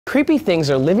Creepy things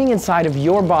are living inside of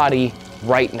your body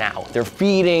right now. They're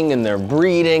feeding and they're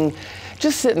breeding.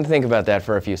 Just sit and think about that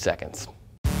for a few seconds.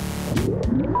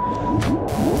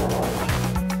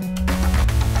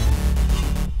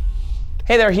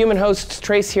 Hey there, human hosts,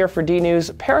 Trace here for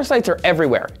D-News. Parasites are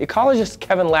everywhere. Ecologist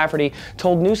Kevin Lafferty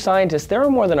told New Scientist there are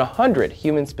more than 100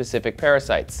 human-specific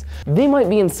parasites. They might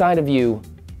be inside of you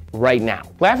right now.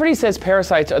 Lafferty says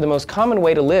parasites are the most common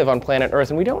way to live on planet Earth,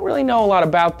 and we don't really know a lot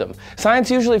about them.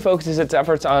 Science usually focuses its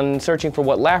efforts on searching for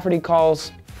what Lafferty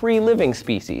calls free-living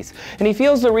species. And he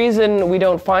feels the reason we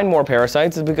don't find more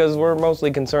parasites is because we're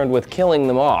mostly concerned with killing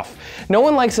them off. No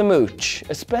one likes a mooch,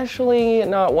 especially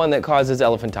not one that causes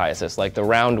elephantiasis, like the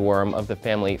roundworm of the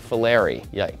family Filariae.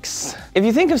 Yikes. If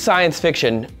you think of science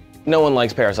fiction, no one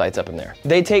likes parasites up in there.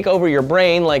 They take over your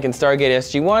brain like in Stargate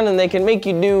SG-1 and they can make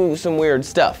you do some weird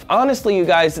stuff. Honestly, you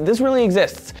guys, this really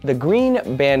exists. The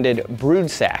green-banded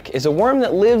broodsac is a worm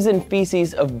that lives in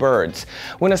feces of birds.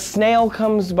 When a snail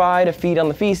comes by to feed on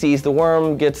the feces, the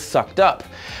worm gets sucked up,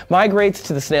 migrates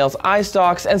to the snail's eye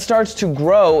stalks, and starts to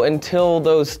grow until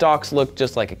those stalks look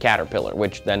just like a caterpillar,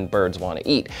 which then birds want to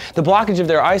eat. The blockage of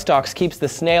their eye stalks keeps the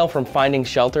snail from finding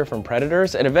shelter from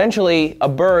predators, and eventually a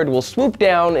bird will swoop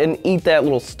down and eat that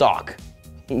little stalk.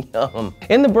 Yum.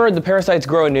 In the bird, the parasites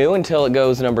grow anew until it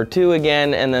goes number 2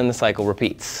 again, and then the cycle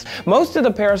repeats. Most of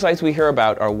the parasites we hear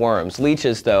about are worms.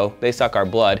 Leeches, though, they suck our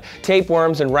blood.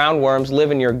 Tapeworms and roundworms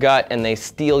live in your gut and they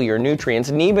steal your nutrients.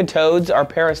 Nematodes are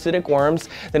parasitic worms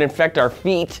that infect our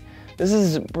feet. This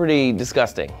is pretty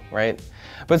disgusting, right?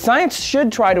 But science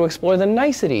should try to explore the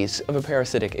niceties of a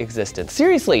parasitic existence.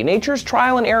 Seriously, nature's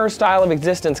trial and error style of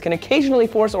existence can occasionally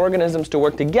force organisms to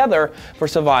work together for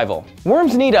survival.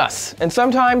 Worms need us, and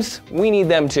sometimes we need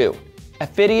them too.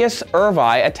 Aphidius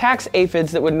urvi attacks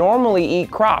aphids that would normally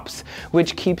eat crops,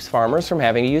 which keeps farmers from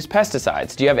having to use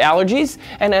pesticides. Do you have allergies?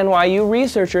 An NYU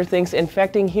researcher thinks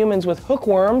infecting humans with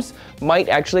hookworms might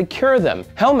actually cure them.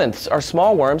 Helminths are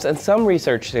small worms, and some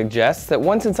research suggests that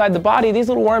once inside the body, these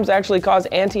little worms actually cause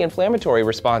anti-inflammatory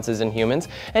responses in humans,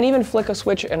 and even flick a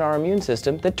switch in our immune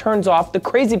system that turns off the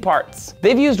crazy parts.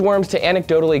 They've used worms to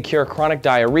anecdotally cure chronic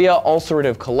diarrhea,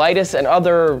 ulcerative colitis, and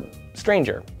other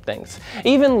stranger things.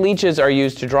 Even leeches are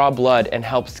used to draw blood and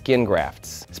help skin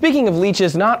grafts. Speaking of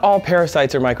leeches, not all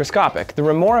parasites are microscopic. The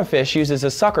remora fish uses a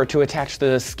sucker to attach to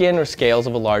the skin or scales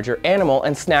of a larger animal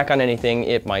and snack on anything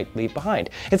it might leave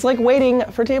behind. It's like waiting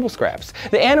for table scraps.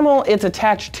 The animal it's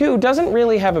attached to doesn't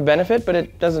really have a benefit, but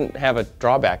it doesn't have a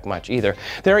drawback much either.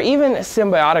 There are even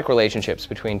symbiotic relationships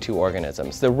between two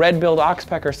organisms. The red-billed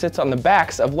oxpecker sits on the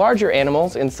backs of larger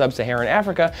animals in sub-Saharan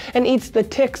Africa and eats the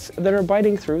ticks that are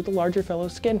biting through the larger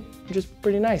fellow's skin, which is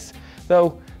pretty nice.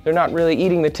 Though they're not really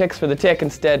eating the ticks for the tick,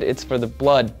 instead it's for the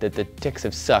blood that the ticks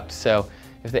have sucked. So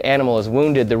if the animal is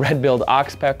wounded, the red-billed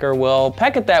oxpecker will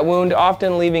peck at that wound,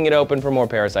 often leaving it open for more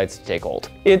parasites to take hold.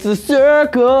 It's a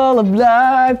circle of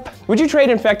life. Would you trade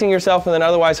infecting yourself with an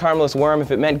otherwise harmless worm if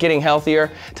it meant getting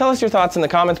healthier? Tell us your thoughts in the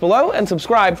comments below and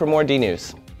subscribe for more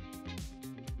D-News.